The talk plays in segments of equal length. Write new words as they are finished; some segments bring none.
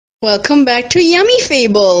Welcome back to Yummy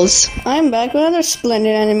Fables! I'm back with another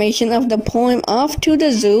splendid animation of the poem Off to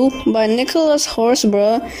the Zoo by Nicholas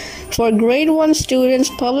Horsburgh for Grade 1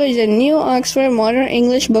 students, published in New Oxford Modern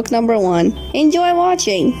English Book Number 1. Enjoy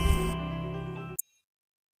watching!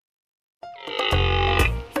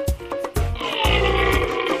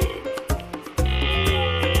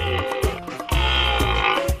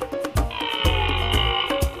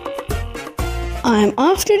 I'm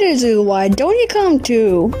off to the zoo, why don't you come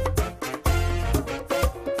too?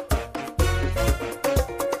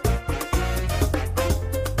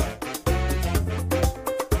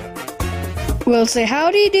 We'll say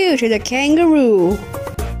howdy do to the kangaroo.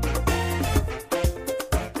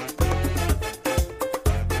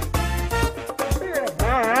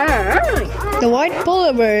 The white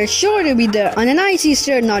polar bear is sure to be there on an icy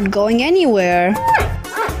stern, not going anywhere.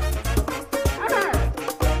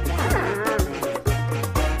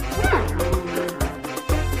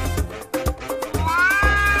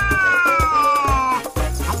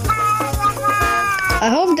 I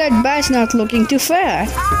hope that bat's not looking too fat.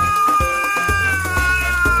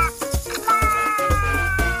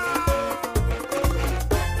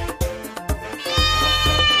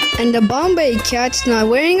 And the Bombay cat's not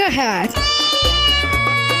wearing a hat.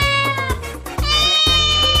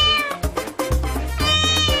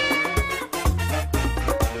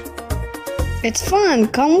 It's fun,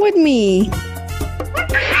 come with me.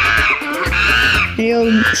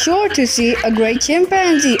 You're sure to see a great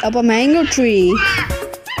chimpanzee up a mango tree.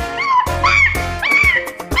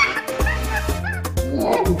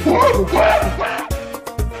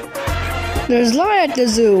 There's light at the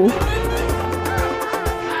zoo.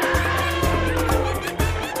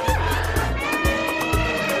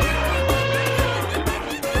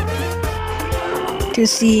 To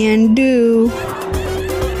see and do.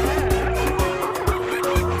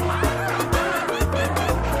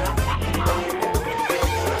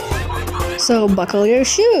 So buckle your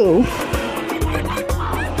shoe.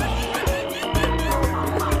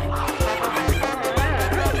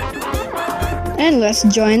 And let's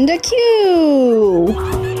join the queue.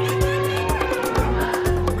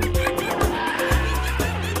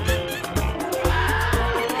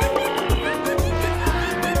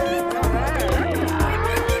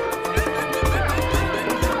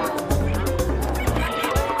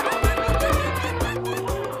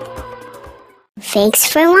 Thanks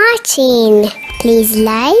for watching. Please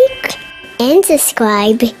like and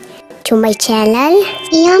subscribe to my channel,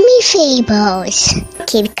 Yummy Fables.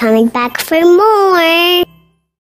 Keep coming back for more.